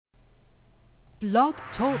Blog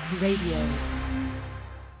Talk Radio.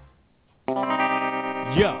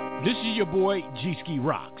 Yo, this is your boy G-Ski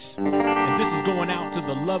Rocks, and this is going out to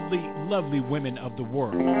the lovely, lovely women of the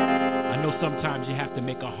world. I know sometimes you have to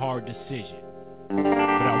make a hard decision, but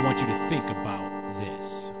I want you to think about this.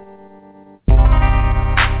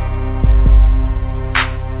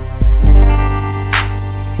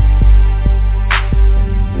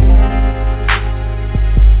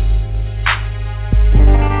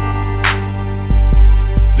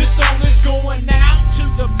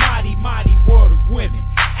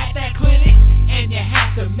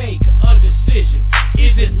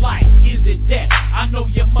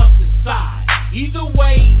 Either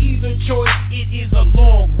way, either choice, it is a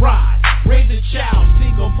long ride. Raise a child,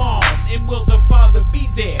 single mom, and will the father be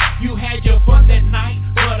there? You had your fun that night,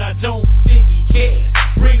 but I don't think he cares.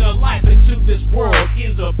 Bring a life into this world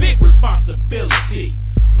is a big responsibility.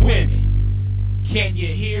 Women, can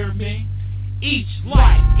you hear me? Each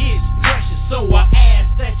life is precious, so I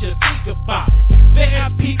ask that you think about it. There are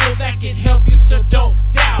people that can help you, so don't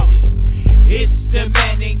doubt it. It's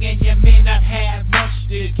demanding and you may not have much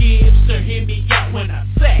to give, so hear me out when I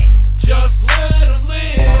say, just let them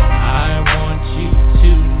live. I want you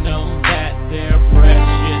to know that they're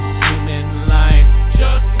precious human life.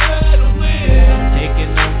 Just let them live.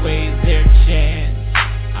 Taking away their chance,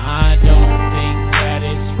 I don't think that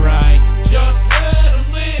it's right. Just let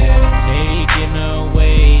them live. Taking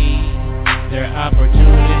away their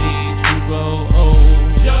opportunity to grow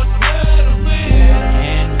old. Just let them live.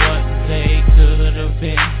 And what they could have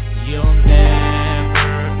been, you'll never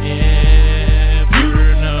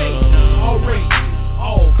ever know. All races,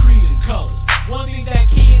 all creeds and colors. One thing that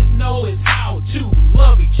kids know is how to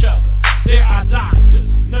love each other. There are doctors,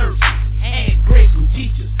 nurses, and grade school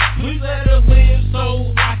teachers. Please let her live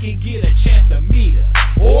so I can get a chance to meet her.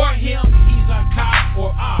 Or him, he's a cop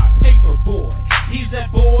or our paper boy. He's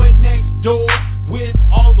that boy next door with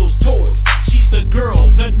all those toys. She's the girl,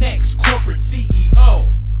 the next corporate CEO.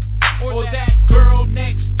 Or that girl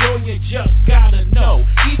next door, you just gotta know.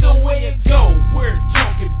 Either way it goes, we're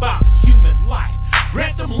talking about human life.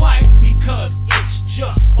 Grant them life because it's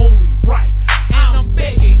just only right. And I'm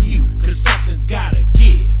begging you, cause something's gotta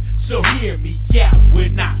give. So hear me out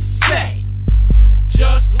when I say,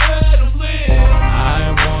 just let them live.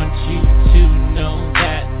 I want you to know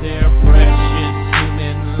that they're precious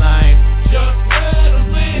human life. Just let them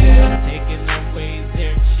live. Taking away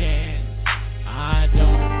their chance, I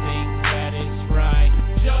don't think that it's right.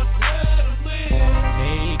 Just let them live.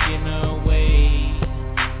 Taking away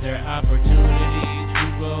their opportunity to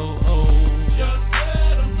grow old. Just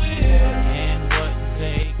let them live. And what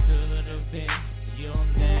they could have been, you'll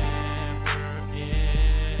never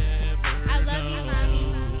ever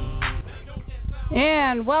know.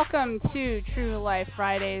 And welcome to TRU-Life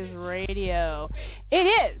Fridays Radio. It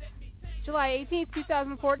is July 18th,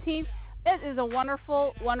 2014. It is a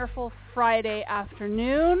wonderful, wonderful Friday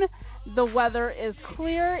afternoon. The weather is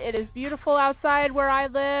clear. It is beautiful outside where I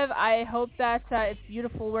live. I hope that it's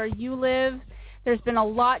beautiful where you live. There's been a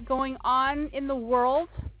lot going on in the world,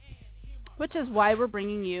 which is why we're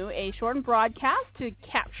bringing you a shortened broadcast to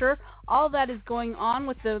capture all that is going on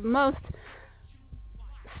with the most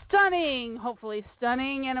stunning, hopefully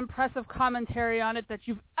stunning and impressive commentary on it that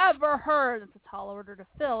you've ever heard. It's a tall order to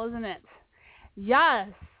fill, isn't it? Yes.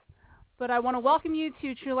 But I want to welcome you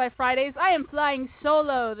to TRU-Life Fridays. I am flying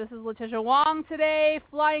solo. This is Letitia Wong today,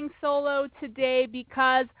 flying solo today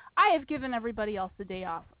because I have given everybody else the day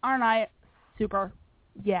off. Aren't I super?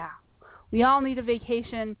 Yeah. We all need a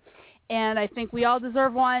vacation, and I think we all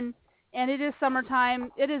deserve one. And it is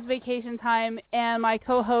summertime. It is vacation time, and my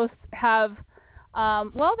co-hosts have,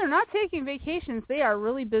 they're not taking vacations. They are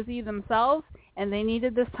really busy themselves, and they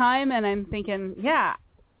needed this time, and I'm thinking, yeah,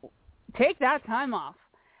 take that time off.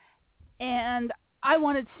 And I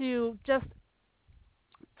wanted to just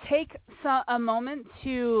take a moment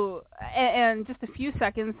to, and just a few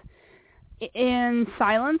seconds in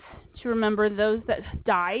silence to remember those that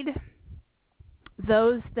died,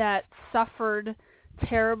 those that suffered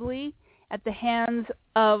terribly at the hands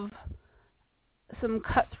of some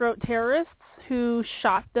cutthroat terrorists who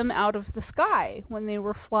shot them out of the sky when they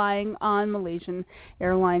were flying on Malaysian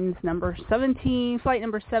Airlines flight number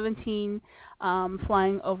 17,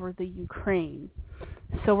 flying over the Ukraine.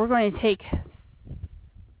 So we're going to take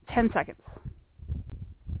 10 seconds.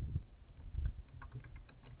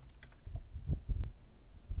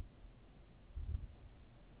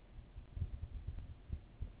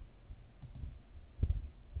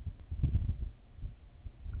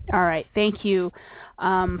 All right, thank you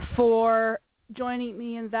for joining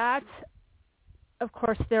me in that. Of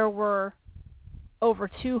course, there were over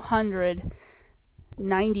 200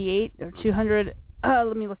 298 or 200,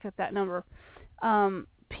 let me look at that number,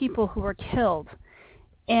 people who were killed.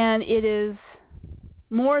 And it is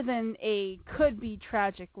more than a could-be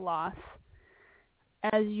tragic loss,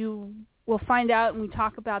 as you will find out, and we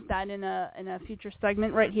talk about that in a future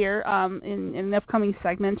segment right here, in an upcoming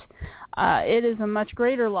segment. It is a much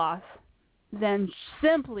greater loss than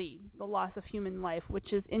simply the loss of human life,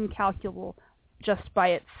 which is incalculable just by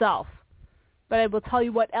itself. But I will tell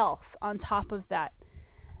you what else on top of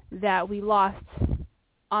that we lost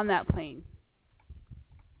on that plane.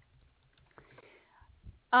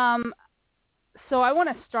 So I want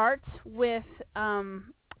to start with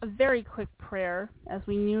a very quick prayer, as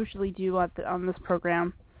we usually do on this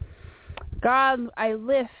program. God, I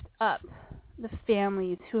lift up the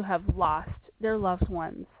families who have lost their loved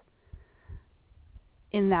ones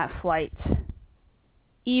in that flight.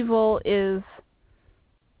 Evil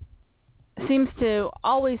seems to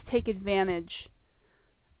always take advantage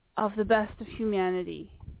of the best of humanity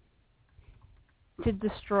to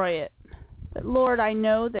destroy it. But Lord, I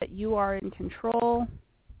know that you are in control.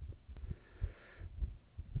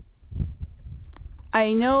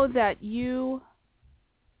 I know that you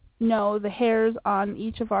know the hairs on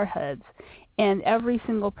each of our heads and every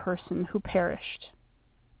single person who perished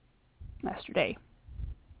yesterday.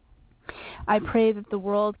 I pray that the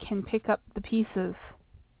world can pick up the pieces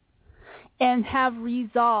and have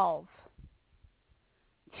resolve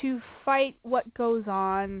to fight what goes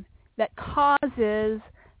on that causes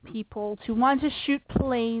people to want to shoot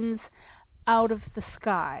planes out of the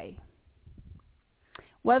sky.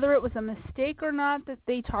 Whether it was a mistake or not that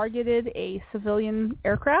they targeted a civilian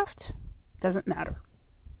aircraft, doesn't matter.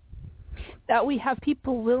 That we have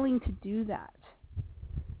people willing to do that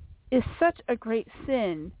is such a great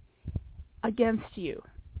sin against you,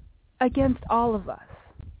 against all of us.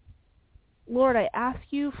 Lord, I ask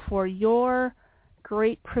you for your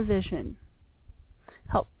great provision.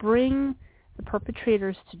 Help bring the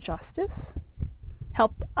perpetrators to justice.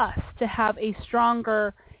 Help us to have a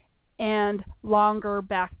stronger and longer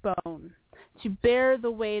backbone to bear the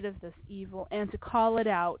weight of this evil and to call it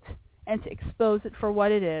out and to expose it for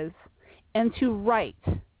what it is and to right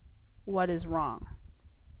what is wrong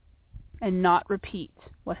and not repeat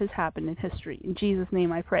what has happened in history. In Jesus'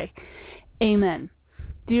 name I pray. Amen.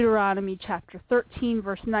 Deuteronomy chapter 13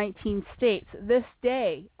 verse 19 states, "This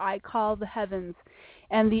day I call the heavens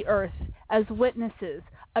and the earth as witnesses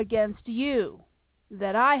against you,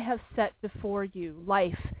 that I have set before you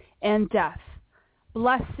life and death,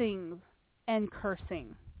 blessings and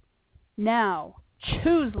cursing. Now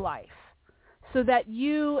choose life, so that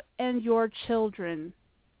you and your children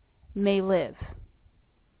may live."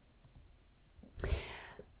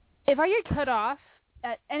 If I get cut off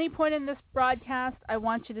at any point in this broadcast, I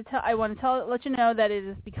want to let you know that it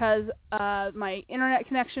is because my internet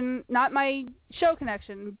connection, not my show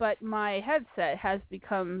connection, but my headset has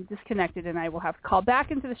become disconnected, and I will have to call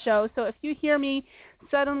back into the show. So if you hear me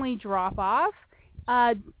suddenly drop off,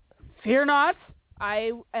 fear not.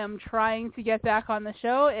 I am trying to get back on the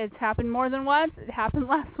show. It's happened more than once. It happened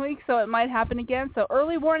last week, so it might happen again. So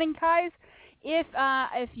early warning, guys.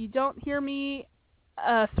 If you don't hear me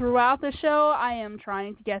throughout the show, I am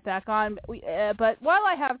trying to get back on. But while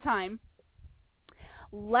I have time,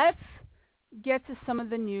 let's get to some of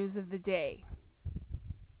the news of the day.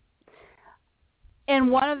 And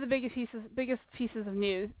one of the biggest pieces of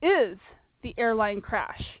news is the airline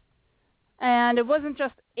crash. And it wasn't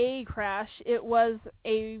just a crash. It was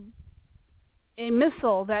a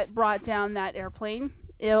missile that brought down that airplane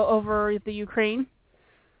over the Ukraine.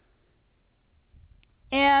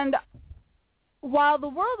 And while the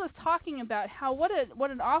world is talking about how what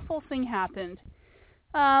an awful thing happened,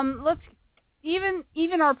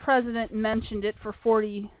 even our president mentioned it for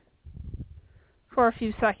a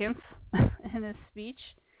few seconds in his speech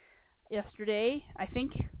yesterday, I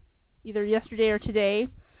think, either yesterday or today.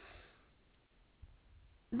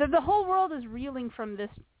 The whole world is reeling from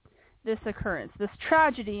this occurrence, this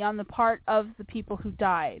tragedy on the part of the people who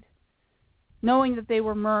died, knowing that they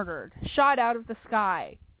were murdered, shot out of the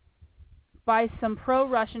sky by some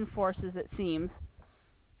pro-Russian forces, it seems,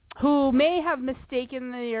 who may have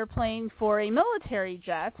mistaken the airplane for a military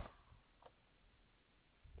jet,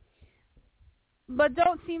 but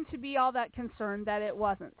don't seem to be all that concerned that it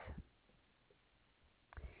wasn't.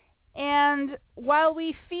 And while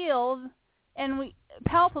we feel, and we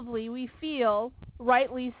feel,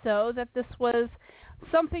 rightly so, that this was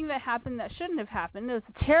something that happened that shouldn't have happened, it was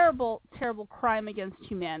a terrible, terrible crime against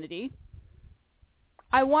humanity,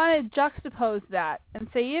 I want to juxtapose that and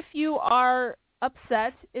say, if you are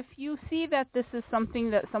upset, if you see that this is something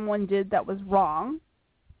that someone did that was wrong,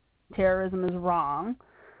 terrorism is wrong,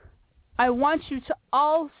 I want you to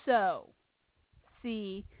also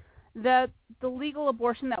see that the legal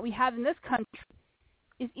abortion that we have in this country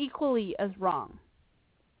is equally as wrong.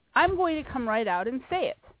 I'm going to come right out and say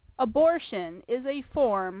it. Abortion is a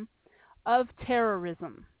form of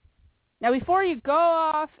terrorism. Now, before you go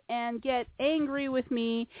off and get angry with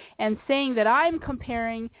me and saying that I'm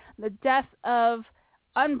comparing the death of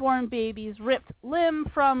unborn babies ripped limb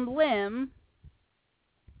from limb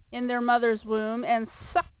in their mother's womb and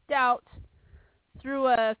sucked out through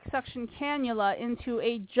a suction cannula into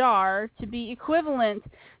a jar to be equivalent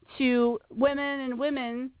to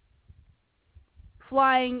women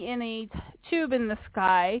flying in a tube in the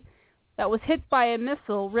sky that was hit by a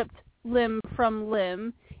missile, ripped limb from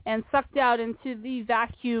limb, and sucked out into the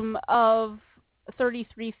vacuum of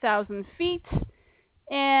 33,000 feet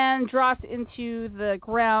and dropped into the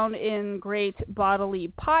ground in great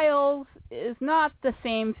bodily piles is not the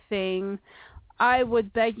same thing. I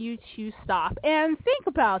would beg you to stop and think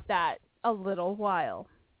about that a little while.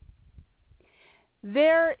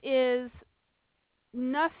 There is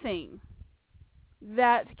nothing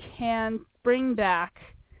that can bring back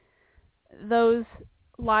those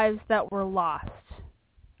lives that were lost.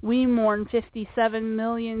 We mourn 57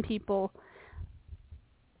 million people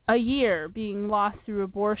a year being lost through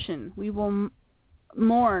abortion. We will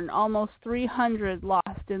mourn almost 300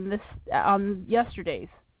 lost in on yesterday's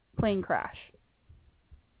plane crash.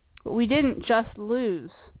 But we didn't just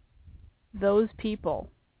lose those people.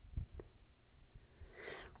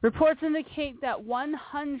 Reports indicate that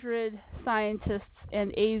 100 scientists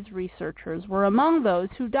and AIDS researchers were among those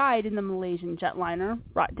who died in the Malaysian jetliner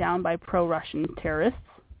brought down by pro-Russian terrorists.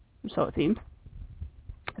 So it seems.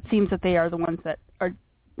 It seems that they are the ones that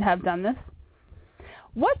have done this.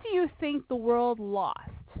 What do you think the world lost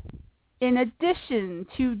in addition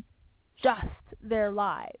to just their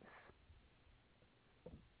lives?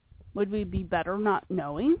 Would we be better not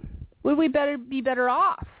knowing? Would we be better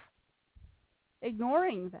off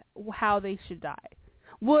ignoring how they should die?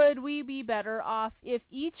 Would we be better off if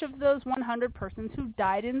each of those 100 persons who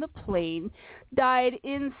died in the plane died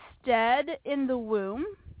instead in the womb?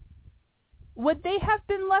 Would they have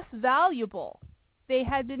been less valuable? They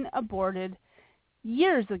had been aborted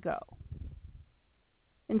years ago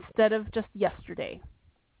instead of just yesterday.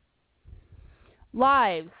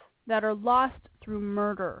 Lives that are lost through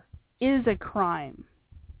murder is a crime,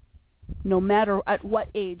 no matter at what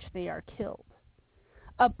age they are killed.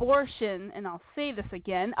 Abortion, and I'll say this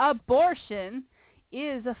again, abortion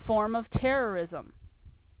is a form of terrorism.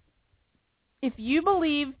 If you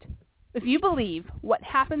believe what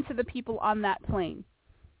happened to the people on that plane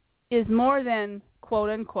is more than, quote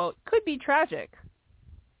unquote, could be tragic,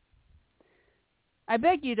 I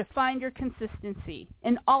beg you to find your consistency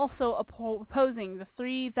in also opposing the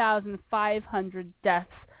 3,500 deaths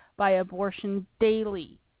by abortion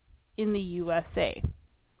daily in the USA.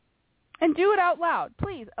 And do it out loud.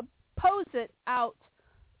 Please, oppose it out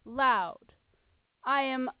loud. I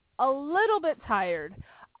am a little bit tired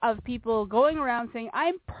of people going around saying,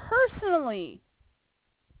 I'm personally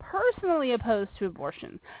opposed to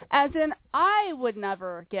abortion. As in, I would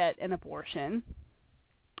never get an abortion,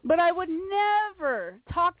 but I would never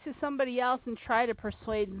talk to somebody else and try to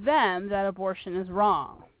persuade them that abortion is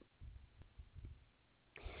wrong.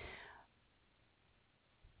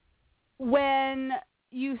 When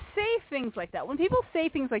you say things like that, when people say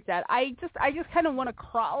things like that, I just kind of want to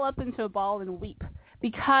crawl up into a ball and weep,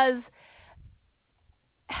 because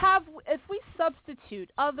if we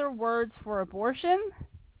substitute other words for abortion,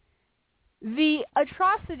 the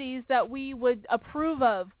atrocities that we would approve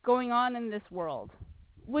of going on in this world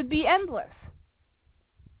would be endless.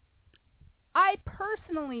 I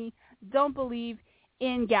personally don't believe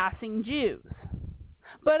in gassing Jews,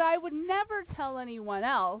 but I would never tell anyone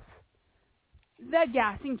else that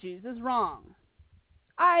gassing Jews is wrong.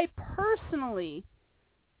 I personally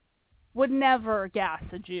would never gas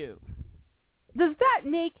a Jew. Does that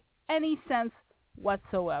make any sense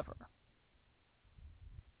whatsoever?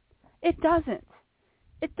 It doesn't.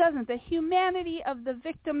 It doesn't. The humanity of the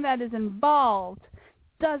victim that is involved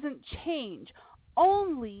doesn't change.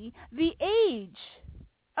 Only the age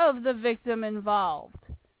of the victim involved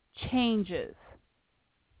changes.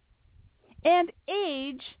 And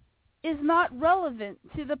age is not relevant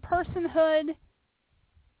to the personhood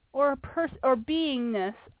or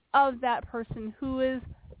beingness of that person who is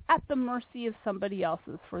at the mercy of somebody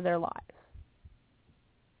else's for their lives.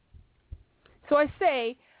 So I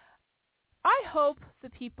say, I hope the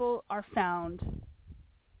people are found.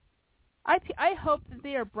 I hope that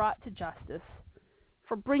they are brought to justice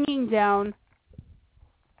for bringing down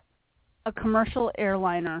a commercial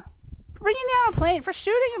airliner bringing down a plane, for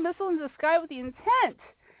shooting a missile into the sky with the intent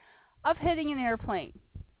of hitting an airplane,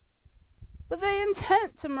 with the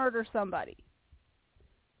intent to murder somebody.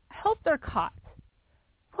 I hope they're caught.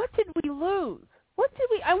 What did we lose? What did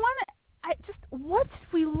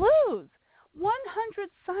we lose? 100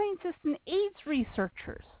 scientists and AIDS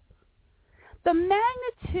researchers. The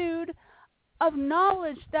magnitude of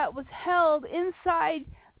knowledge that was held inside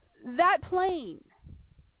that plane.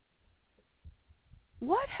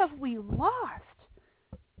 What have we lost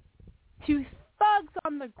to thugs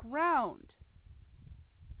on the ground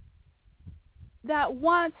that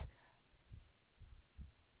want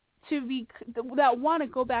to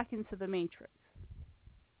go back into the matrix?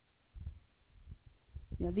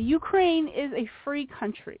 The Ukraine is a free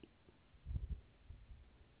country,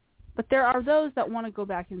 but there are those that want to go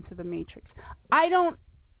back into the matrix. I don't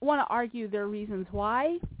want to argue their reasons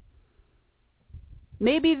why.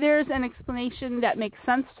 Maybe there's an explanation that makes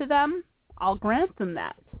sense to them. I'll grant them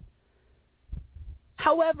that.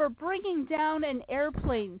 However, bringing down an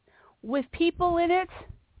airplane with people in it,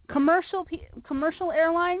 commercial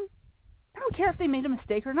airline, I don't care if they made a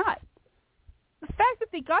mistake or not. The fact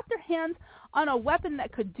that they got their hands on a weapon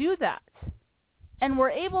that could do that and were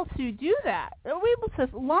able to do that, they were able to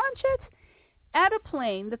launch it at a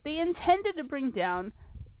plane that they intended to bring down,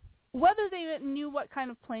 whether they knew what kind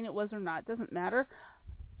of plane it was or not, doesn't matter,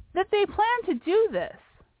 that they planned to do this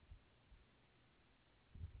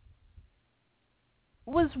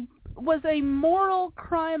was a moral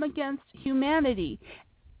crime against humanity,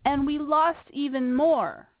 and we lost even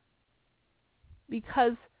more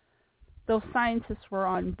because those scientists were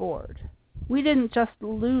on board. We didn't just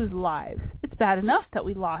lose lives. It's bad enough that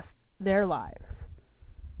we lost their lives.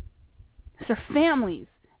 It's their families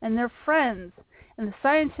and their friends and the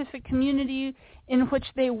scientific community in which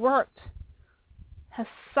they worked has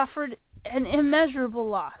suffered an immeasurable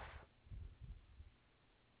loss.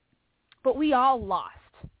 But we all lost.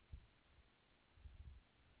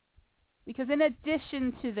 Because in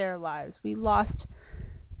addition to their lives, we lost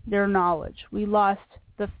their knowledge. We lost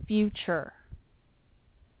the future.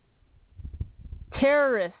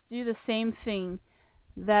 Terrorists do the same thing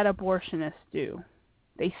that abortionists do.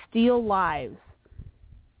 They steal lives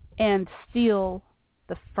and steal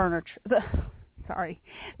the furniture.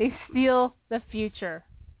 They steal the future.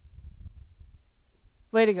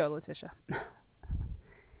 Way to go, Letitia.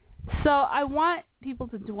 So I want people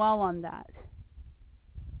to dwell on that.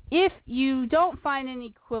 If you don't find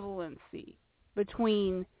an equivalency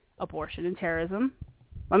between abortion and terrorism,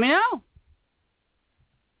 let me know.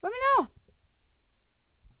 Let me know.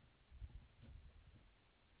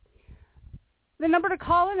 The number to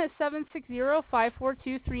call in is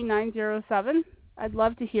 760-542-3907. I'd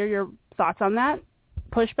love to hear your thoughts on that.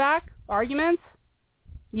 Pushback, arguments.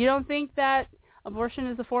 You don't think that abortion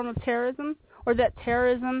is a form of terrorism, or that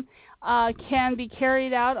terrorism can be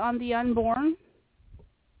carried out on the unborn?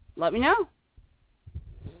 Let me know.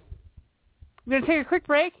 We're going to take a quick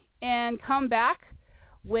break and come back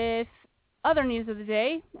with other news of the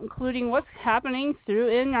day, including what's happening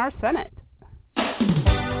in our Senate.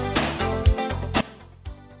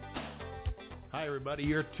 Hi, everybody.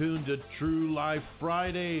 You're tuned to TRU-Life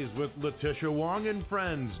Fridays with Letitia Wong and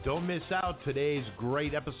friends. Don't miss out. Today's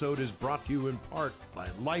great episode is brought to you in part by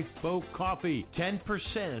Lifeboat Coffee.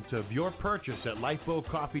 10% of your purchase at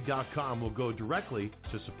lifeboatcoffee.com will go directly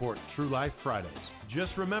to support TRU-Life Fridays.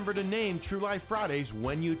 Just remember to name TRU-Life Fridays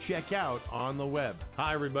when you check out on the web.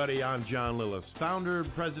 Hi, everybody. I'm John Lillis, founder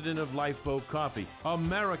and president of Lifeboat Coffee,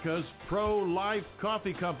 America's pro-life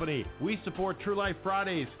coffee company. We support TRU-Life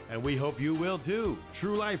Fridays, and we hope you will too.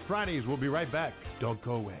 TRU-Life Fridays will be right back. Don't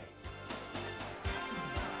go away.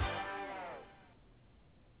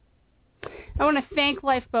 I want to thank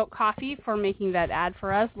Lifeboat Coffee for making that ad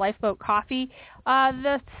for us. Lifeboat Coffee,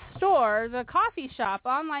 the store, the coffee shop,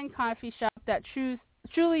 online coffee shop that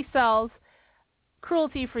truly sells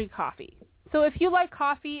cruelty-free coffee. So if you like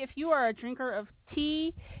coffee, if you are a drinker of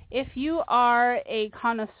tea, if you are a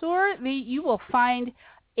connoisseur, you will find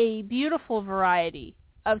a beautiful variety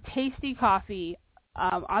of tasty coffee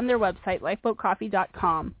on their website,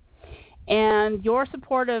 lifeboatcoffee.com. And your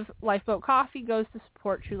support of Lifeboat Coffee goes to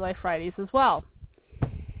support TRU-Life Fridays as well.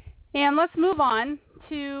 And let's move on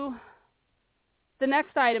to the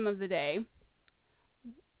next item of the day,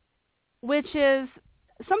 which is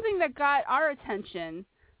something that got our attention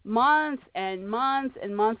months and months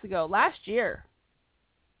and months ago, last year,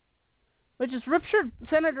 which is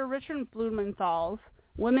Senator Richard Blumenthal's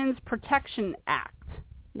Women's Protection Act.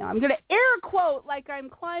 Now, I'm going to air quote like I'm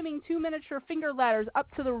climbing 2 miniature finger ladders up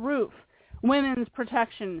to the roof. Women's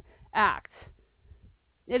Protection Act.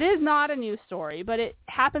 It is not a news story, but it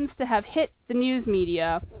happens to have hit the news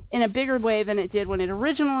media in a bigger way than it did when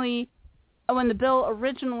the bill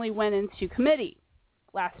originally went into committee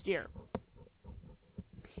last year.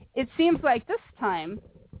 It seems like this time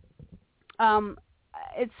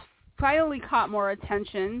it's finally caught more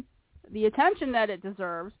attention, the attention that it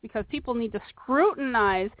deserves, because people need to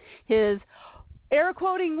scrutinize his air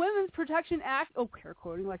quoting Women's Protection Act. Oh, air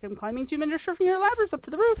quoting like I'm climbing 2 meters from your ladders up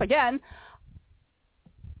to the roof again.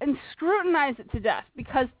 And scrutinize it to death,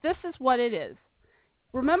 because this is what it is.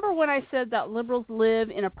 Remember when I said that liberals live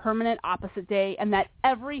in a permanent opposite day and that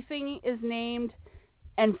everything is named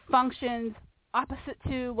and functions opposite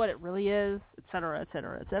to what it really is, et cetera, et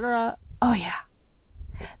cetera, et cetera? Oh, yeah.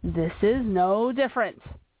 This is no different.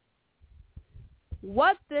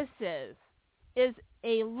 What this is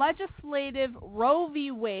a legislative Roe v.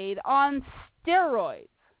 Wade on steroids.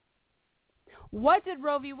 What did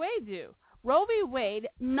Roe v. Wade do? Roe v. Wade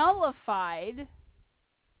nullified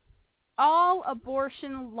all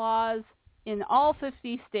abortion laws in all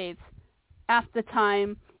 50 states at the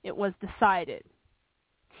time it was decided.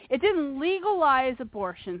 It didn't legalize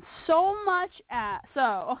abortion so much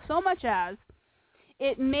as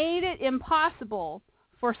it made it impossible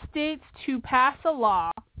for states to pass a law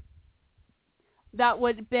that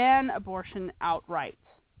would ban abortion outright.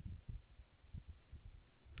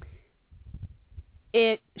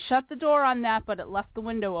 It shut the door on that, but it left the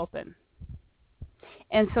window open.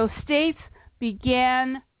 And so states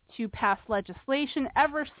began to pass legislation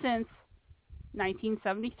ever since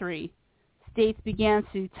 1973. States began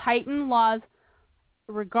to tighten laws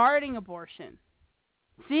regarding abortion.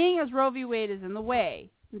 Seeing as Roe v. Wade is in the way,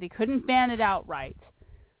 they couldn't ban it outright.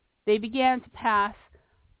 They began to pass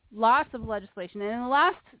lots of legislation. And in the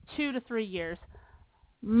last 2 to 3 years,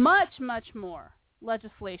 much, much more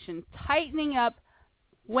legislation tightening up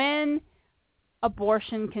when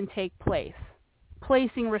abortion can take place,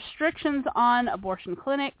 placing restrictions on abortion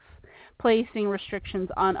clinics, placing restrictions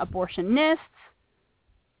on abortionists,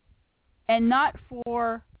 and not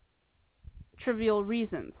for trivial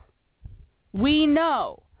reasons. We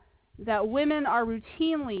know that women are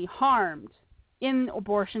routinely harmed in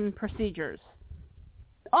abortion procedures,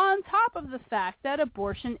 on top of the fact that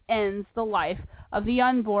abortion ends the life of the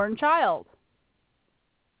unborn child.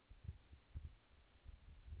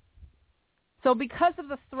 So because of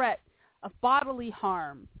the threat of bodily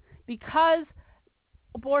harm, because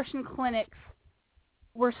abortion clinics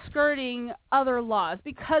were skirting other laws,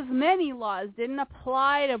 because many laws didn't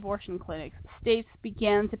apply to abortion clinics, states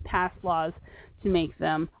began to pass laws to make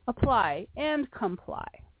them apply and comply.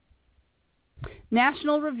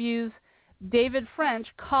 National Review's David French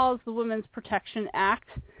calls the Women's Protection Act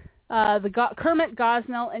the Kermit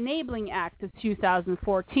Gosnell Enabling Act of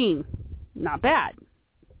 2014. Not bad.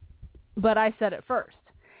 But I said it first.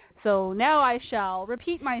 So now I shall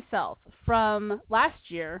repeat myself from last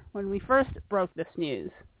year when we first broke this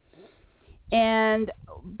news. And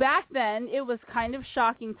back then, it was kind of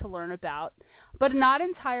shocking to learn about, but not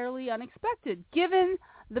entirely unexpected, given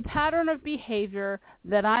the pattern of behavior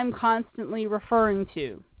that I'm constantly referring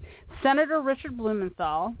to. Senator Richard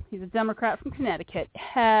Blumenthal, he's a Democrat from Connecticut,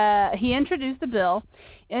 he introduced a bill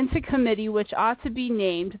into committee which ought to be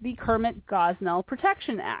named the Kermit Gosnell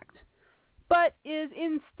Protection Act, but is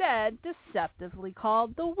instead deceptively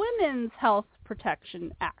called the Women's Health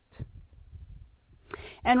Protection Act.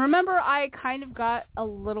 And remember, I kind of got a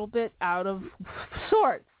little bit out of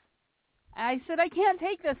sorts. I said, I can't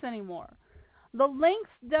take this anymore. The lengths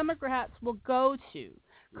Democrats will go to,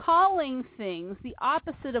 calling things the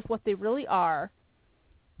opposite of what they really are,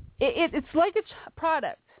 it's like a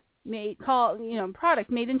product made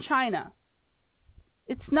in China.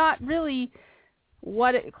 It's not really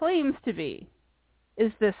what it claims to be.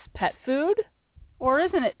 Is this pet food, or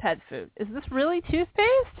isn't it pet food? Is this really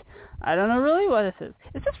toothpaste? I don't know really what this is.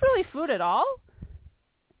 Is this really food at all?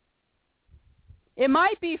 It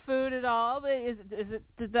might be food at all, but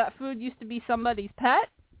did that food used to be somebody's pet?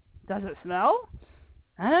 Does it smell?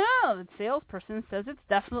 I don't know. The salesperson says it's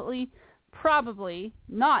definitely, probably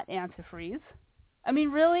not antifreeze. I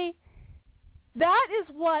mean, really? That is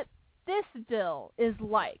what this bill is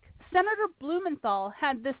like. Senator Blumenthal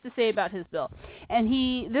had this to say about his bill. And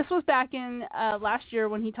this was back in last year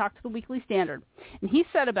when he talked to the Weekly Standard. And he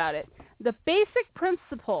said about it, the basic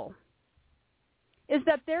principle is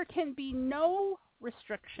that there can be no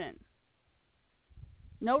restriction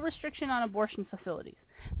on abortion facilities.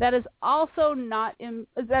 That is not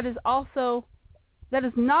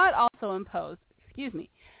also imposed.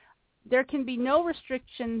 There can be no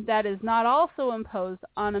restriction that is not also imposed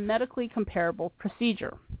on a medically comparable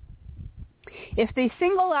procedure. If they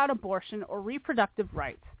single out abortion or reproductive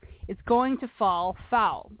rights, it's going to fall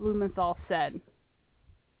foul, Blumenthal said.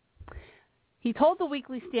 He told the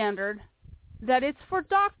Weekly Standard that it's for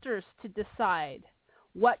doctors to decide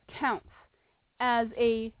what counts as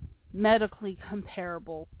a medically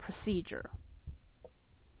comparable procedure.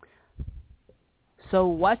 So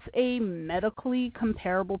what's a medically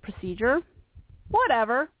comparable procedure?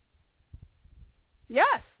 Whatever.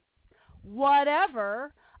 Yes,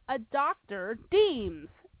 whatever a doctor deems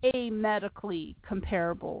a medically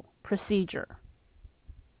comparable procedure.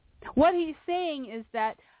 What he's saying is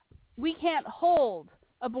that we can't hold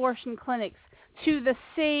abortion clinics to the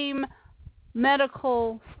same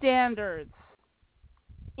medical standards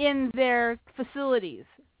in their facilities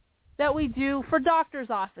that we do for doctors'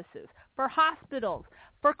 offices, for hospitals,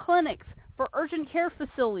 for clinics, for urgent care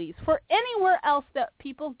facilities, for anywhere else that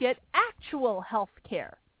people get actual health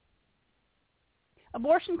care.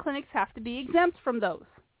 Abortion clinics have to be exempt from those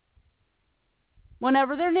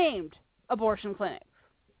whenever they're named abortion clinics.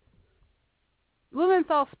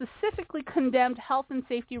 Blumenthal specifically condemned health and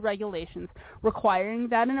safety regulations requiring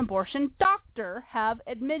that an abortion doctor have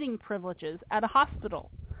admitting privileges at a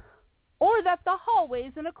hospital, or that the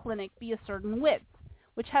hallways in a clinic be a certain width,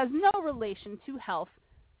 which has no relation to health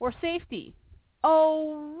or safety.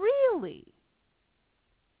 Oh, really?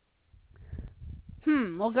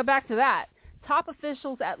 We'll go back to that. Top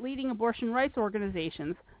officials at leading abortion rights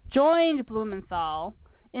organizations joined Blumenthal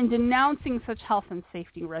in denouncing such health and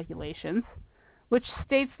safety regulations, which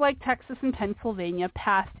states like Texas and Pennsylvania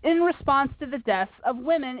passed in response to the deaths of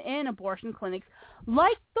women in abortion clinics,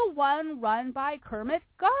 like the one run by Kermit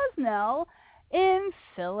Gosnell in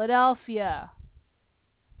Philadelphia,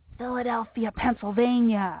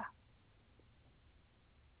 Pennsylvania.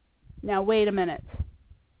 Now, wait a minute.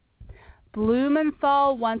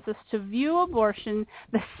 Blumenthal wants us to view abortion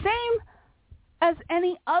the same as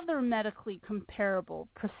any other medically comparable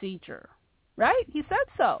procedure, right? He said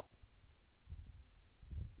so.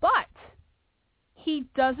 But he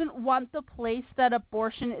doesn't want the place that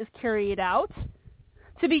abortion is carried out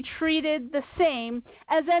to be treated the same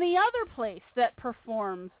as any other place that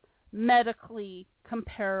performs medically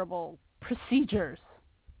comparable procedures.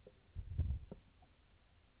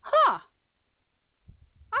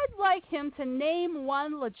 I'd like him to name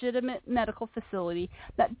one legitimate medical facility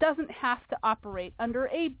that doesn't have to operate under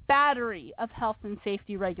a battery of health and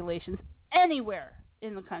safety regulations anywhere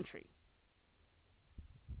in the country.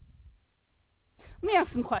 Let me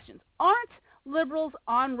ask some questions. Aren't liberals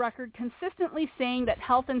on record consistently saying that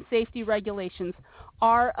health and safety regulations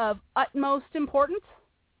are of utmost importance?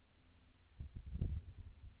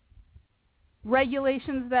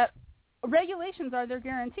 Regulations are their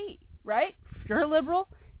guarantee, right? If you're a liberal,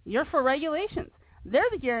 you're for regulations. They're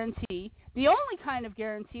the guarantee, the only kind of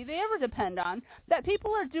guarantee they ever depend on, that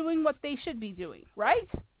people are doing what they should be doing, right?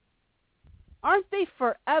 Aren't they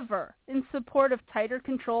forever in support of tighter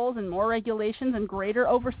controls and more regulations and greater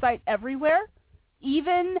oversight everywhere,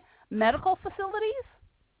 even medical facilities?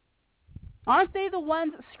 Aren't they the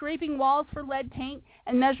ones scraping walls for lead paint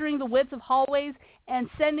and measuring the width of hallways and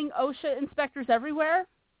sending OSHA inspectors everywhere?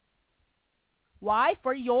 Why?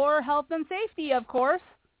 For your health and safety, of course.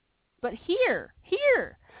 But here,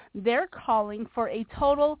 they're calling for a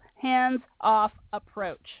total hands-off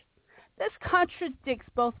approach. This contradicts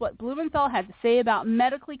both what Blumenthal had to say about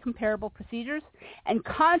medically comparable procedures and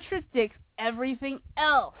contradicts everything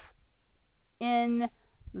else in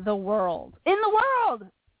the world.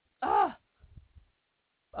 Ugh!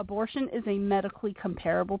 Abortion is a medically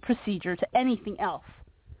comparable procedure to anything else.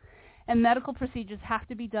 And medical procedures have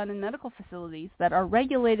to be done in medical facilities that are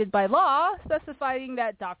regulated by law, specifying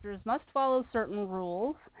that doctors must follow certain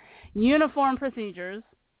rules, uniform procedures,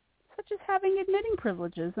 such as having admitting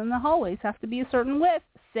privileges, and the hallways have to be a certain width,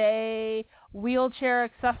 say wheelchair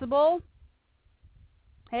accessible.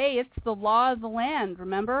 Hey, it's the law of the land,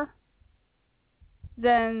 remember?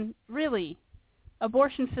 Then, really,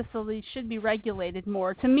 abortion facilities should be regulated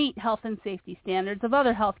more to meet health and safety standards of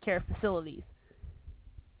other healthcare facilities,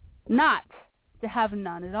 not to have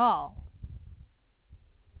none at all.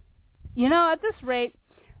 You know, at this rate,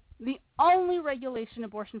 the only regulation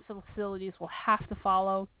abortion facilities will have to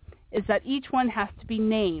follow is that each one has to be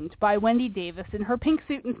named by Wendy Davis in her pink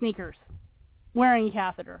suit and sneakers, wearing a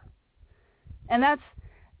catheter. And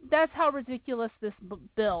that's how ridiculous this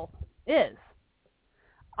bill is.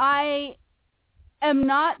 I am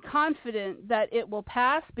not confident that it will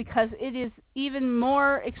pass because it is even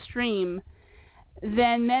more extreme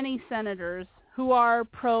than many senators who are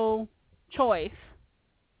pro-choice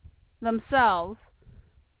themselves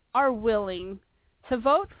are willing to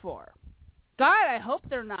vote for. God, I hope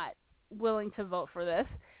they're not willing to vote for this.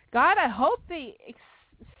 God, I hope they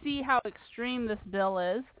see how extreme this bill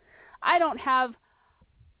is. I don't have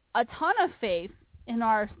a ton of faith in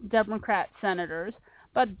our Democrat senators,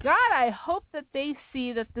 but God, I hope that they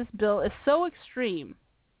see that this bill is so extreme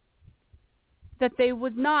that they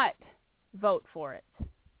would not vote for it.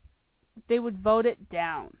 They would vote it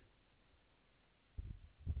down.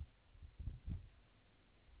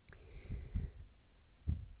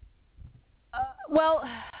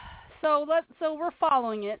 So we're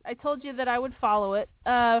following it. I told you that I would follow it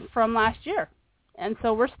from last year, and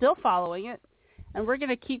so we're still following it, and we're going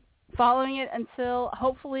to keep following it until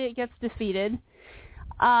hopefully it gets defeated.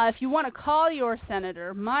 If you want to call your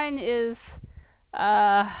senator, mine is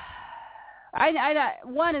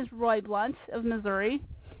one is Roy Blunt of Missouri.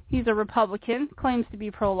 He's a Republican, claims to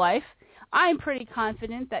be pro-life. I'm pretty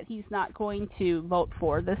confident that he's not going to vote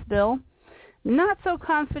for this bill. Not so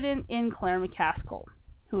confident in Claire McCaskill,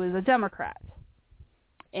 who is a Democrat.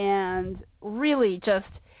 And really just,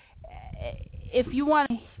 if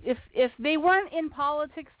they weren't in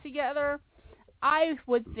politics together, I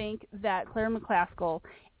would think that Claire McCaskill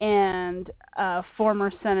and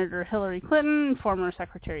former Senator Hillary Clinton, former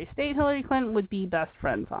Secretary of State Hillary Clinton would be best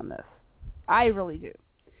friends on this. I really do.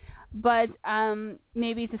 But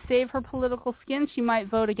maybe to save her political skin, she might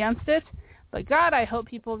vote against it. But God, I hope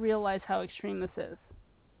people realize how extreme this is.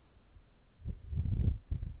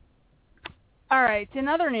 All right, in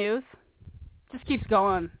other news, just keeps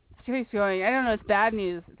going. I don't know, it's bad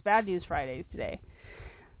news. It's Bad News Fridays today.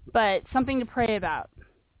 But something to pray about.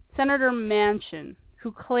 Senator Joe Manchin,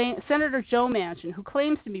 who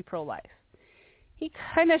claims to be pro-life, he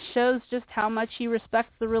kind of shows just how much he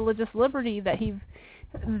respects the religious liberty that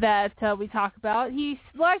we talk about. He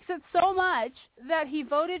likes it so much that he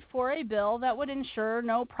voted for a bill that would ensure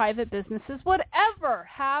no private businesses would ever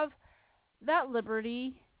have that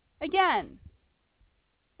liberty again.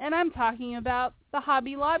 And I'm talking about the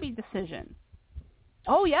Hobby Lobby decision.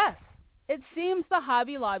 Oh, yes. It seems the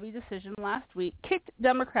Hobby Lobby decision last week kicked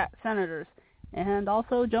Democrat senators and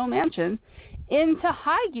also Joe Manchin into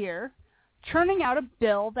high gear, churning out a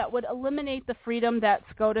bill that would eliminate the freedom that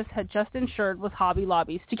SCOTUS had just ensured with Hobby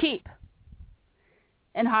Lobbies to keep.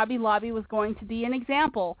 And Hobby Lobby was going to be an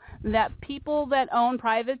example that people that own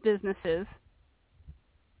private businesses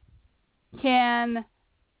can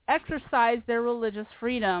exercise their religious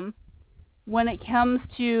freedom when it comes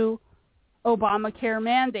to Obamacare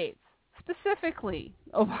mandates, specifically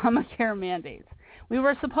Obamacare mandates. We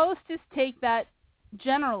were supposed to take that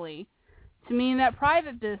generally to mean that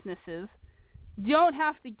private businesses don't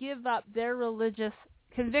have to give up their religious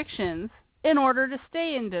convictions in order to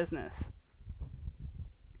stay in business.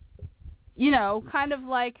 You know, kind of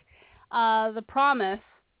like the promise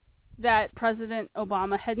that President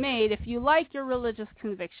Obama had made. If you like your religious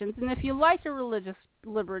convictions and if you like your religious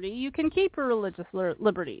liberty, you can keep your religious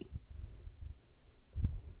liberty.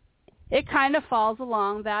 It kind of falls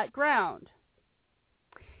along that ground.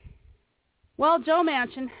 Well,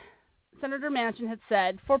 Senator Manchin had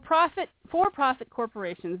said, for-profit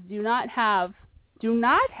corporations do not have, this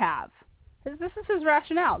is his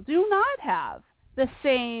rationale, do not have the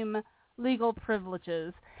same legal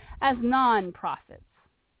privileges as non-profits.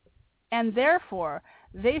 And therefore,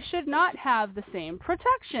 they should not have the same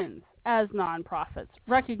protections as non-profits,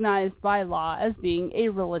 recognized by law as being a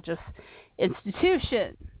religious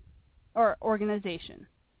institution or organization.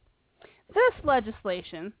 This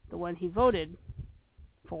legislation, the one he voted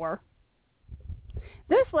for,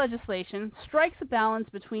 this legislation strikes a balance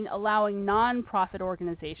between allowing non-profit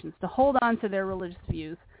organizations to hold on to their religious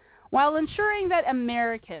views while ensuring that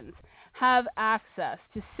Americans have access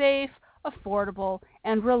to safe, affordable,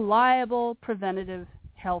 and reliable preventative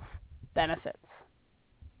health benefits.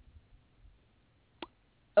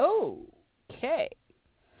 Okay.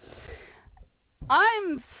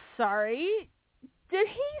 I'm sorry. Did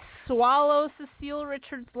he swallow Cecile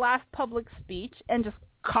Richards' last public speech and just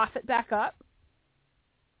cough it back up?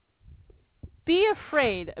 Be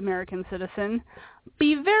afraid, American citizen.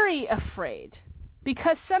 Be very afraid.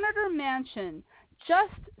 Because Senator Manchin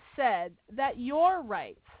just said that your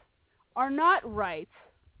rights are not rights,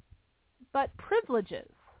 but privileges.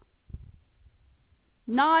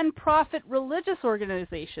 Non-profit religious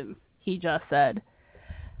organizations, he just said.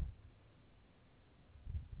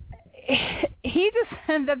 He just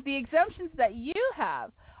said that the exemptions that you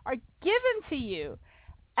have are given to you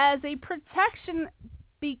as a protection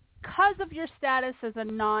because of your status as a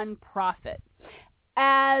non-profit,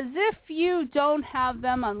 as if you don't have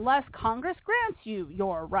them unless Congress grants you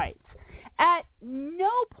your rights. At no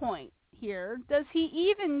point here does he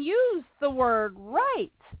even use the word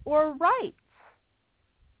right or rights.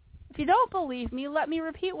 If you don't believe me, let me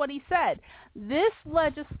repeat what he said. This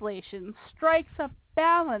legislation strikes a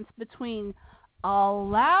balance between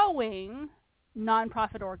allowing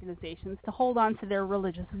nonprofit organizations to hold on to their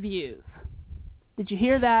religious views. Did you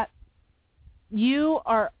hear that? You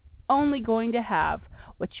are only going to have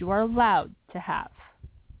what you are allowed to have.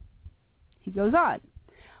 He goes on,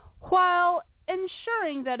 while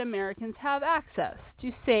ensuring that Americans have access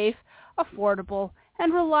to safe, affordable,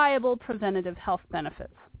 and reliable preventative health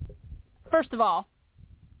benefits. First of all,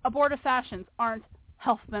 abortifacients aren't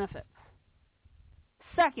health benefits.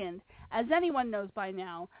 Second, as anyone knows by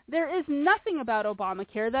now, there is nothing about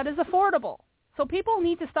Obamacare that is affordable. So people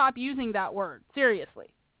need to stop using that word, seriously.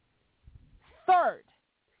 Third,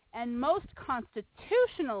 and most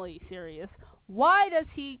constitutionally serious, why does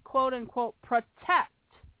he, quote-unquote, protect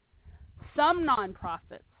some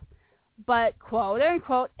nonprofits, but,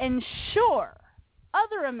 quote-unquote, ensure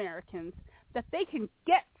other Americans that they can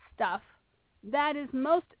get stuff that is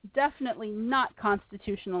most definitely not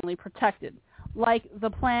constitutionally protected, like the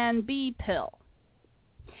Plan B pill?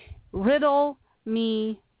 Riddle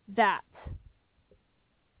me that.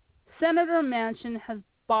 Senator Manchin has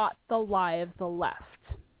bought the lie of the left,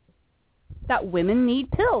 that women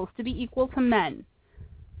need pills to be equal to men.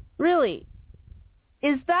 Really,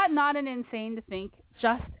 is that not an insane to think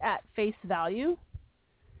just at face value?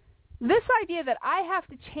 This idea that I have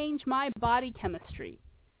to change my body chemistry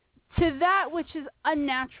to that which is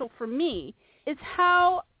unnatural for me is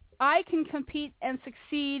how I can compete and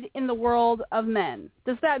succeed in the world of men.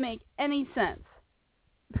 Does that make any sense?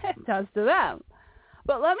 It does to them.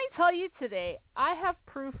 But let me tell you today, I have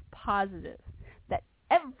proof positive that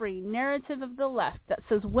every narrative of the left that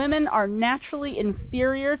says women are naturally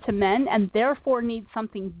inferior to men and therefore need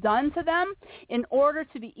something done to them in order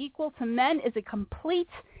to be equal to men is a complete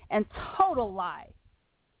and total lie.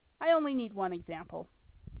 I only need one example,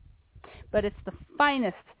 but it's the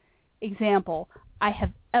finest example I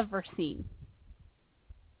have ever seen.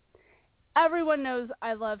 Everyone knows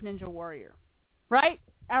I love Ninja Warrior, right?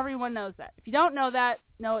 Everyone knows that. If you don't know that,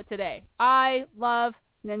 know it today. I love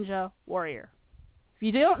Ninja Warrior. If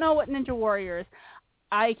you don't know what Ninja Warrior is,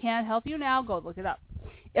 I can't help you now. Go look it up.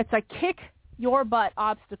 It's a kick-your-butt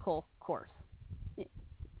obstacle course.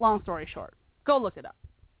 Long story short. Go look it up.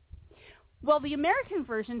 Well, the American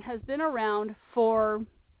version has been around for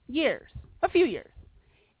years, a few years.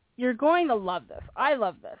 You're going to love this. I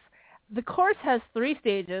love this. The course has 3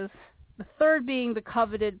 stages, the third being the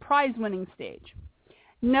coveted prize-winning stage.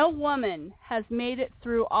 No woman has made it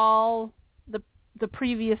through all the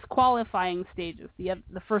previous qualifying stages,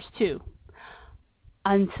 the first 2,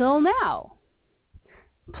 until now.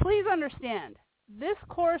 Please understand, this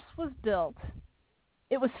course was built,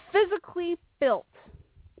 it was physically built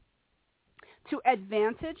to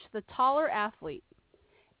advantage the taller athlete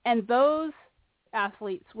and those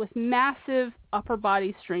athletes with massive upper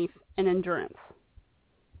body strength and endurance.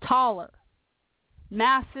 Taller,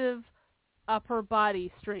 massive upper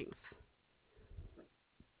body strength.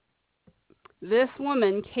 This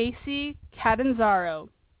woman, Casey Catanzaro,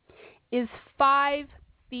 is 5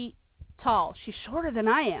 feet tall. She's shorter than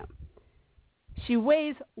I am. She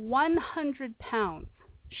weighs 100 pounds.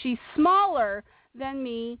 She's smaller than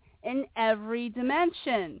me in every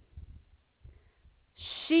dimension.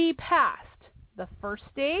 She passed the first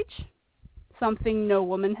stage, something no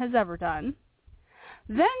woman has ever done.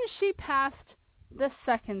 Then she passed the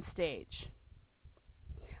second stage.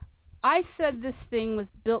 I said this thing was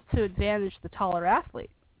built to advantage the taller athlete,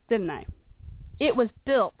 didn't I? It was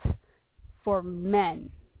built for men.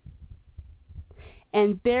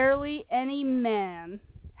 And barely any man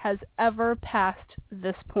has ever passed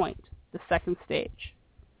this point, the second stage.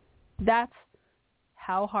 That's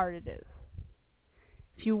how hard it is.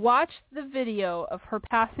 If you watch the video of her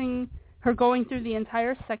going through the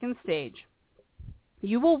entire second stage,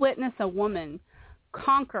 you will witness a woman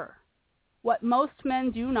conquer what most men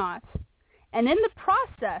do not, and in the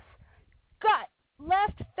process, gut,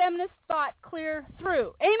 left feminist thought clear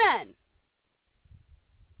through. Amen.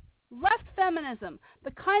 Left feminism, the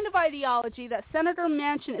kind of ideology that Senator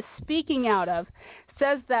Manchin is speaking out of,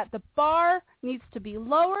 says that the bar needs to be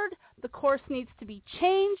lowered, the course needs to be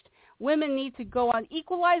changed, women need to go on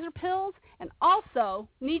equalizer pills, and also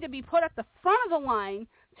need to be put at the front of the line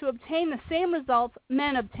to obtain the same results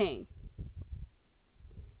men obtain.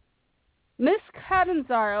 Ms.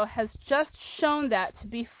 Catanzaro has just shown that to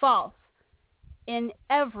be false in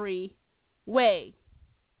every way.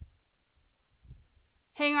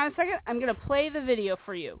 Hang on a second. I'm going to play the video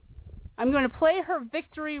for you. I'm going to play her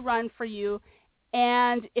victory run for you,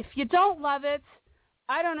 and if you don't love it,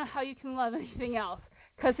 I don't know how you can love anything else,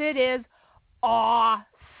 because it is awesome.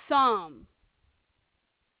 awesome.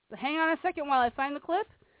 So hang on a second while I find the clip,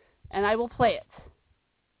 and I will play it.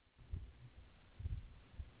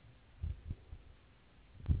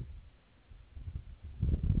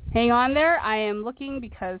 Hang on there. I am looking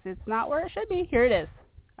because it's not where it should be. Here it is.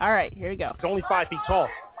 All right, here we go. It's only 5 feet tall.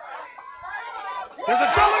 There's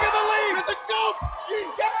a go. Look at the lead. There's a go. She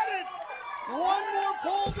got it. One more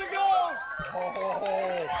pole to go.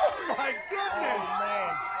 Oh, my goodness. Oh,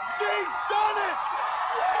 man. She's done it.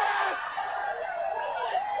 Yes.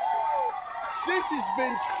 This has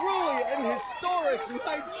been truly an historic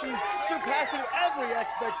night. She's surpassing every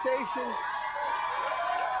expectation.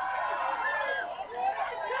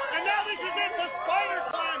 And now this is it, the spider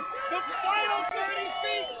climb, the final 30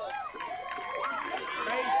 feet.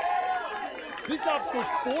 This obstacle's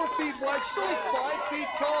 4 feet wide, she's only 5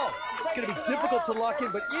 feet tall. It's going to be difficult to lock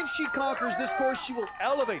in, but if she conquers this course, she will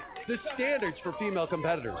elevate the standards for female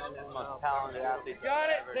competitors. Got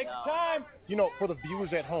it, takes time. You know, for the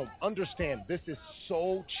viewers at home, understand this is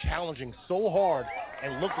so challenging, so hard,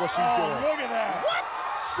 and look what she's doing. Look at that. What?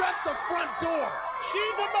 Shut the front door.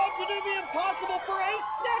 She's about to do the impossible for a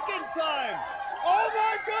second time. Oh,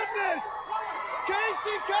 my goodness.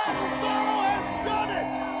 Casey Castellano has done it.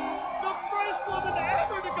 The first woman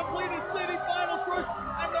ever to complete a city finals course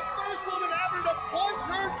and the first woman ever to punch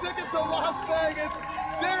her ticket to Las Vegas.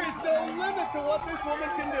 There is no limit to what this woman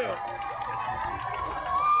can do.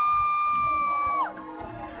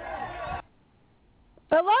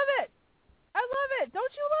 I love it. I love it.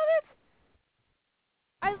 Don't you love it?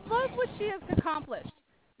 I love what she has accomplished.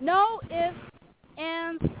 No ifs,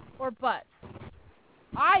 ands, or buts.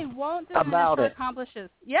 I won't diminish her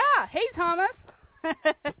accomplishments. Yeah. Hey, Thomas.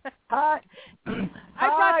 Hi.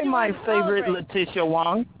 Hi, my favorite Letitia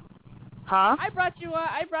Wong. Huh? I brought you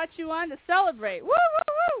on to celebrate. Woo,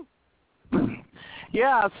 woo, woo.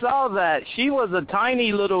 Yeah, I saw that. She was a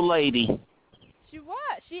tiny little lady. She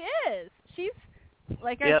was. She is. She's,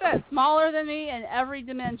 like I said, smaller than me in every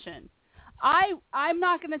dimension. I'm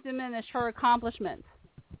not going to diminish her accomplishments.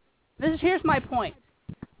 Here's my point.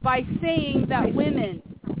 By saying that women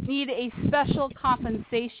need a special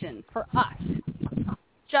compensation for us,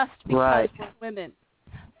 just because we're women.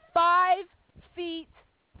 5 feet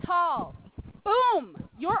tall. Boom!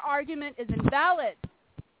 Your argument is invalid.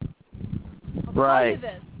 I'll tell you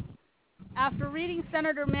this. After reading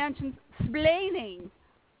Senator Manchin's explaining,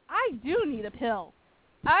 I do need a pill.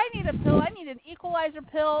 I need a pill. I need an equalizer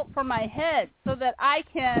pill for my head so that I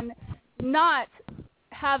can not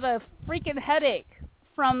have a freaking headache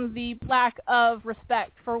from the lack of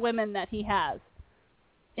respect for women that he has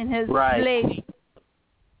in his lady.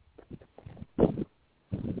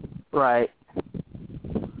 Right.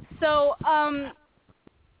 So,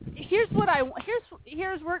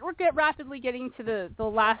 we're rapidly getting to the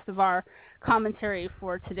last of our commentary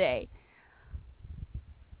for today.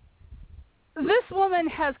 This woman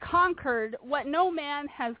has conquered what no man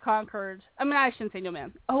has conquered. I mean, I shouldn't say no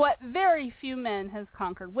man. What very few men has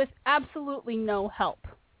conquered with absolutely no help.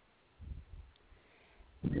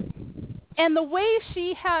 And the way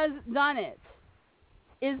she has done it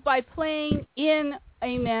is by playing in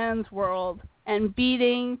a man's world and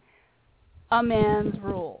beating a man's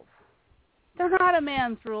rules. They're not a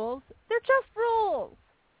man's rules. They're just rules.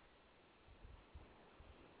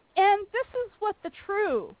 And this is what the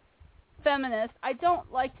true feminist, I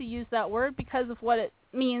don't like to use that word because of what it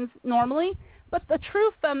means normally, but the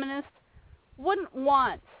true feminist wouldn't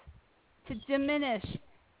want to diminish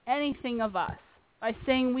anything of us by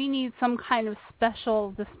saying we need some kind of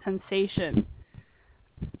special dispensation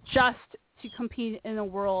just to compete in a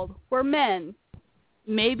world where men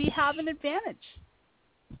maybe have an advantage.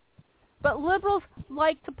 But liberals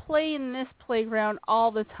like to play in this playground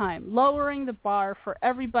all the time, lowering the bar for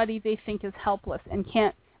everybody they think is helpless and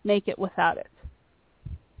can't make it without it.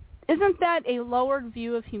 Isn't that a lowered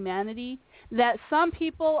view of humanity? That some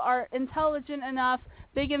people are intelligent enough,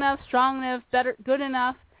 big enough, strong enough, better, good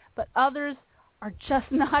enough, but others are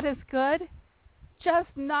just not as good? Just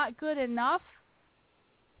not good enough?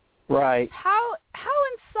 Right. How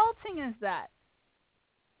insulting is that?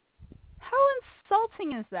 How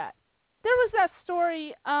insulting is that? There was that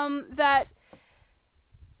story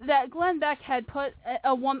that Glenn Beck had put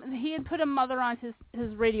a woman. He had put a mother on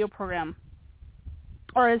his radio program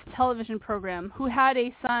or his television program who had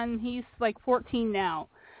a son. He's like 14 now,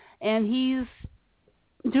 and he's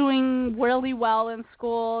doing really well in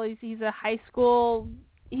school. He's a high school.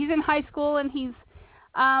 He's in high school, and he's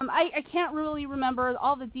I can't really remember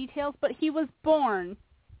all the details, but he was born.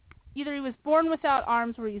 Either he was born without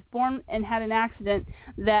arms, or he was born and had an accident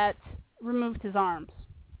that removed his arms.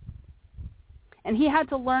 And he had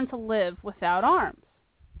to learn to live without arms.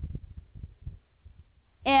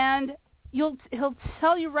 And he'll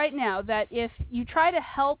tell you right now that if you try to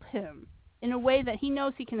help him in a way that he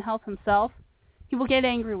knows he can help himself, he will get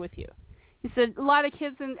angry with you. He said a lot of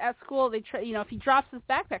kids at school, they try, if he drops his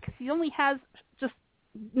backpack, because he only has just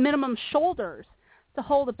minimum shoulders to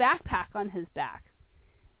hold a backpack on his back.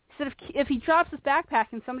 He said if he drops his backpack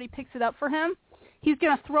and somebody picks it up for him, he's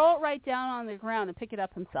going to throw it right down on the ground and pick it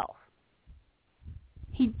up himself.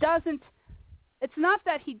 It's not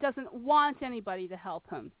that he doesn't want anybody to help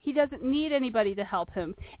him. He doesn't need anybody to help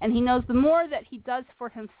him. And he knows the more that he does for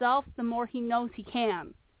himself, the more he knows he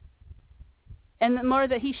can. And the more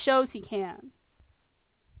that he shows he can.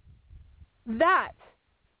 That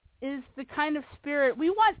is the kind of spirit we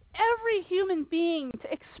want every human being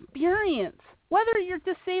to experience. Whether you're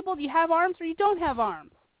disabled, you have arms, or you don't have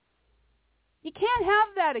arms. You can't have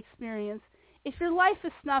that experience if your life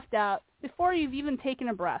is snuffed out before you've even taken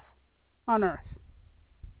a breath on Earth.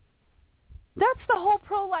 That's the whole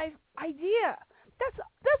pro-life idea.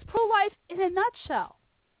 That's pro-life in a nutshell.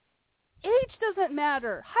 Age doesn't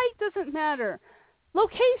matter. Height doesn't matter.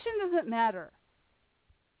 Location doesn't matter.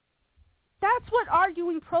 That's what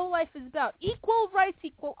arguing pro-life is about. Equal rights,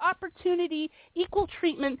 equal opportunity, equal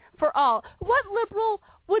treatment for all. What liberal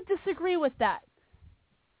would disagree with that?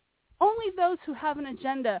 Only those who have an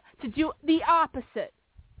agenda to do the opposite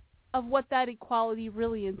of what that equality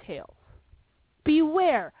really entails.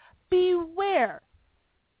 Beware the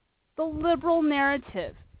liberal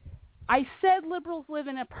narrative. I said liberals live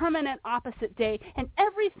in a permanent opposite day, and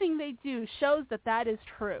everything they do shows that that is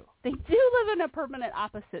true. They do live in a permanent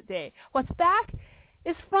opposite day. What's back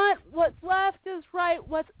is front, what's left is right,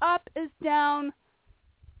 what's up is down.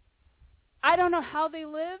 I don't know how they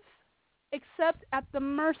live, except at the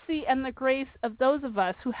mercy and the grace of those of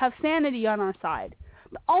us who have sanity on our side.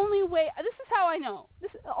 The only way, this is how I know, the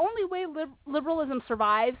only way liberalism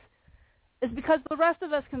survives is because the rest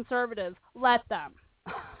of us conservatives let them.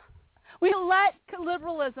 We let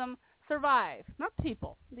liberalism survive, not the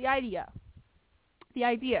people, the idea.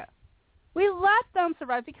 We let them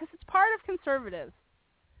survive because it's part of conservatives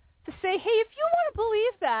to say, hey, if you want to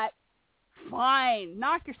believe that, fine,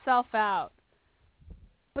 knock yourself out.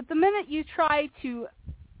 But the minute you try to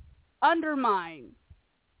undermine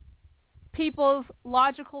people's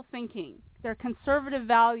logical thinking, their conservative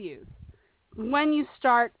values, when you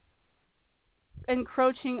start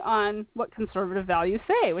encroaching on what conservative values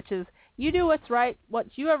say, which is you do what's right,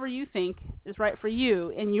 whatever you think is right for you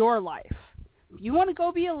in your life. If you want to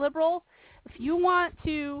go be a liberal, if you want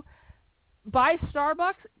to buy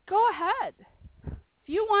Starbucks, go ahead. If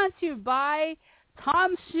you want to buy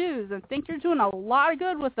Tom's shoes and think you're doing a lot of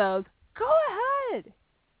good with those, go ahead.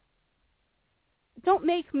 Don't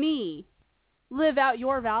make me live out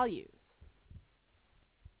your values.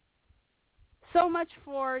 So much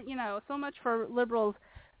for liberals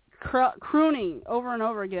crooning over and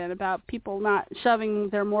over again about people not shoving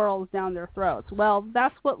their morals down their throats. Well,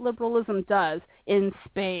 that's what liberalism does in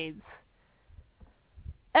spades.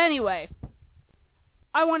 Anyway,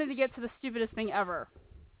 I wanted to get to the stupidest thing ever,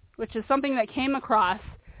 which is something that came across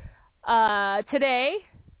today,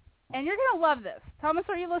 and you're going to love this. Thomas,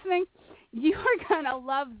 are you listening? You are going to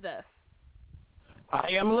love this.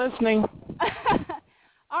 I am listening.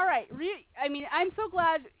 All right. I'm so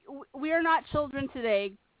glad we are not children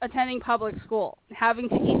today attending public school, having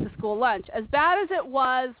to eat the school lunch. As bad as it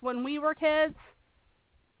was when we were kids,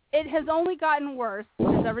 it has only gotten worse,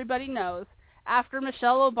 as everybody knows, after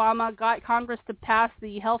Michelle Obama got Congress to pass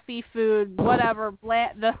the Healthy Food,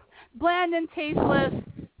 the Bland and Tasteless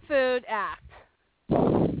Food Act.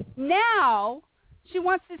 Now, she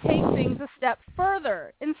wants to take things a step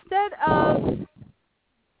further. Instead of...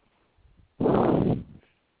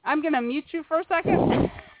 I'm going to mute you for a second.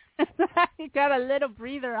 You got a little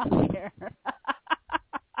breather on here.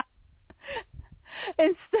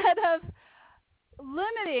 Instead of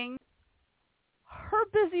limiting her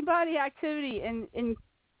busybody activity in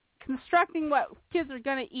constructing what kids are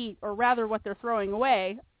going to eat, or rather what they're throwing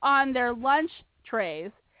away, on their lunch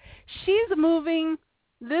trays, she's moving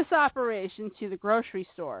this operation to the grocery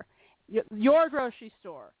store, your grocery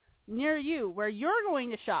store, near you, where you're going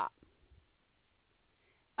to shop.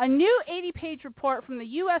 A new 80-page report from the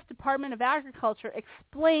U.S. Department of Agriculture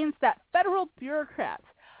explains that federal bureaucrats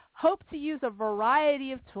hope to use a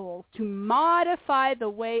variety of tools to modify the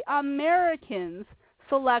way Americans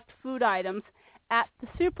select food items at the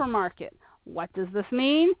supermarket. What does this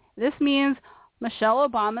mean? This means Michelle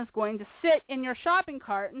Obama is going to sit in your shopping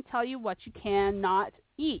cart and tell you what you cannot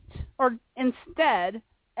eat. Or instead,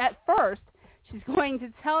 at first, she's going to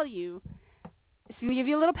tell you, she's going to give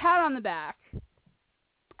you a little pat on the back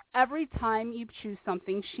every time you choose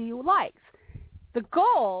something she likes. The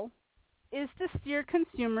goal is to steer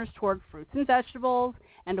consumers toward fruits and vegetables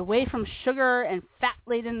and away from sugar and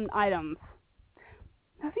fat-laden items.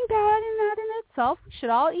 Nothing bad in that in itself. We should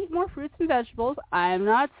all eat more fruits and vegetables. I'm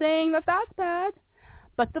not saying that that's bad.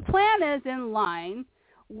 But the plan is in line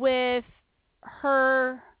with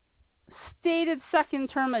her stated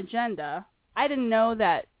second-term agenda. I didn't know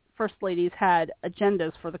that First Ladies had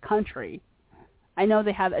agendas for the country. I know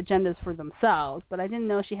they have agendas for themselves, but I didn't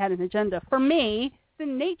know she had an agenda for me, the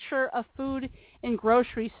nature of food in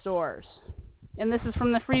grocery stores. And this is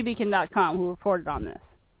from the freebeacon.com who reported on this.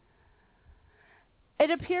 It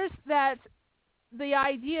appears that the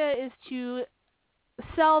idea is to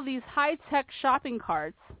sell these high-tech shopping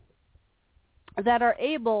carts that are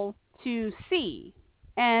able to see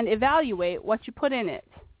and evaluate what you put in it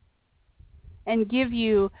and give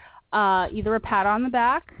you either a pat on the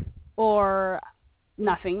back or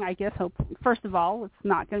nothing, I guess. First of all, it's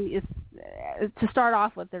not going to be, to start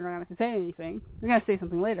off with, they're not going to say anything. They're going to say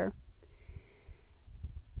something later.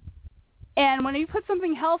 And when you put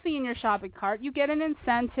something healthy in your shopping cart, you get an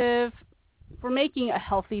incentive for making a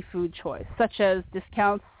healthy food choice, such as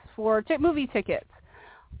discounts for movie tickets.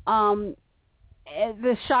 The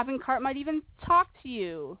shopping cart might even talk to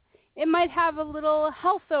you. It might have a little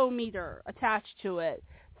health-o-meter attached to it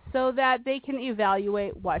so that they can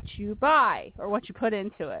evaluate what you buy or what you put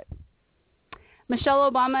into it.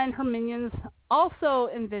 Michelle Obama and her minions also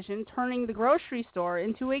envision turning the grocery store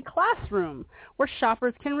into a classroom where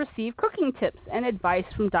shoppers can receive cooking tips and advice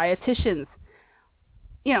from dietitians,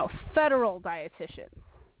 federal dietitians,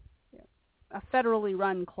 a federally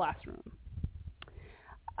run classroom.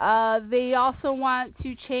 They also want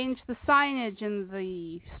to change the signage in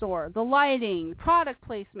the store, the lighting, product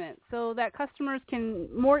placement, so that customers can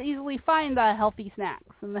more easily find the healthy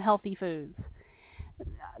snacks and the healthy foods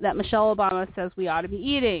that Michelle Obama says we ought to be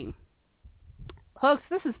eating. Folks,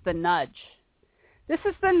 this is the nudge. This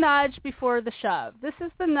is the nudge before the shove. This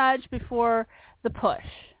is the nudge before the push.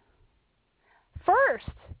 First,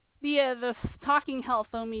 the talking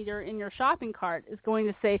health-o-meter in your shopping cart is going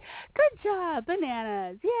to say, good job,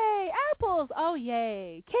 bananas, yay, apples, oh,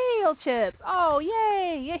 yay, kale chips, oh,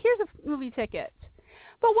 yay, yeah, here's a movie ticket.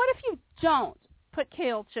 But what if you don't put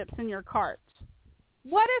kale chips in your cart?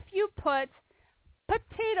 What if you put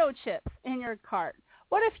potato chips in your cart?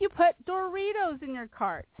 What if you put Doritos in your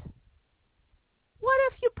cart? What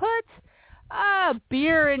if you put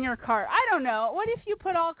beer in your cart? I don't know. What if you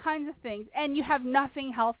put all kinds of things and you have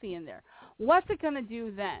nothing healthy in there? What's it going to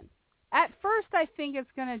do then? At first, I think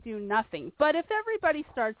it's going to do nothing. But if everybody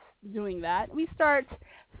starts doing that, we start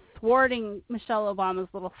thwarting Michelle Obama's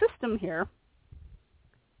little system here.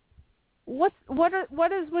 What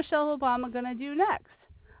is Michelle Obama going to do next?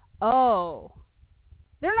 Oh,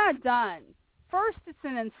 they're not done. First, it's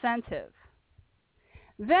an incentive.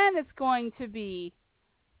 Then it's going to be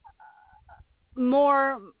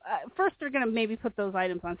more, first they're going to maybe put those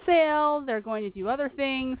items on sale. They're going to do other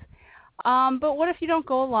things. But what if you don't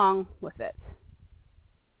go along with it?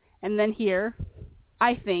 And then here,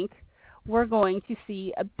 I think, we're going to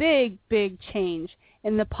see a big, big change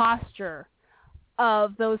in the posture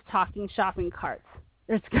of those talking shopping carts.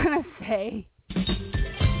 It's going to say,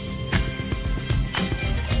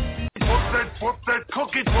 Put that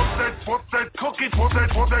cookie down,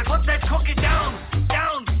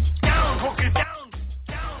 down, cook it down,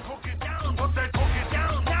 cook it down, put that cookie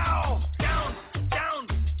down, now, down,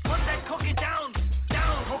 put that cookie down,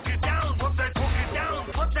 cook it down,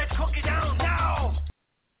 put that cookie down, now.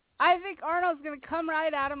 I think Arnold's going to come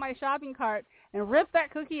right out of my shopping cart and rip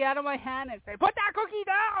that cookie out of my hand and say, put that cookie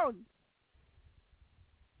down.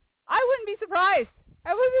 I wouldn't be surprised.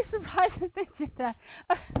 I wouldn't be surprised if they did that.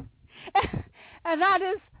 And that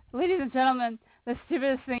is, ladies and gentlemen, the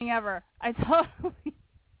stupidest thing ever. I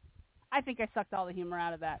think I sucked all the humor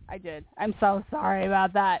out of that. I did. I'm so sorry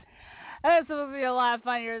about that. It's supposed to be a lot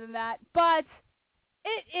funnier than that. But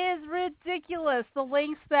it is ridiculous, the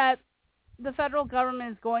lengths that the federal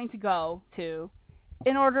government is going to go to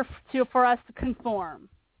in order for us to conform.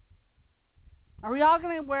 Are we all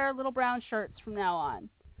going to wear little brown shirts from now on?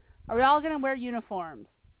 Are we all going to wear uniforms?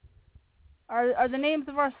 Are the names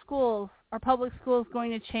of our schools, our public schools,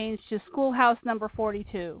 going to change to schoolhouse number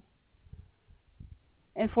 42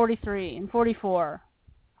 and 43 and 44?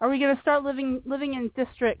 Are we going to start living in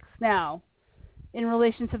districts now in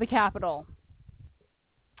relation to the capital?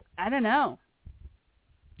 I don't know.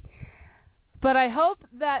 But I hope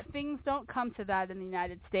that things don't come to that in the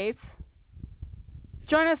United States.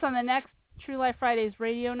 Join us on the next True Life Fridays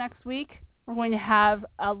radio next week. We're going to have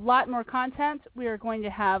a lot more content. We are going to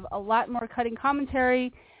have a lot more cutting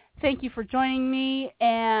commentary Thank you for joining me,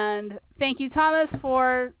 and thank you, Thomas,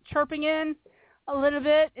 for chirping in a little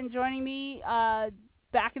bit and joining me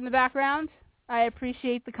back in the background. I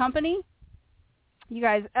appreciate the company. You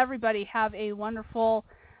guys, everybody, have a wonderful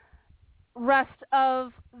rest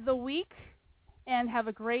of the week, and have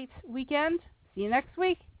a great weekend. See you next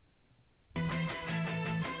week.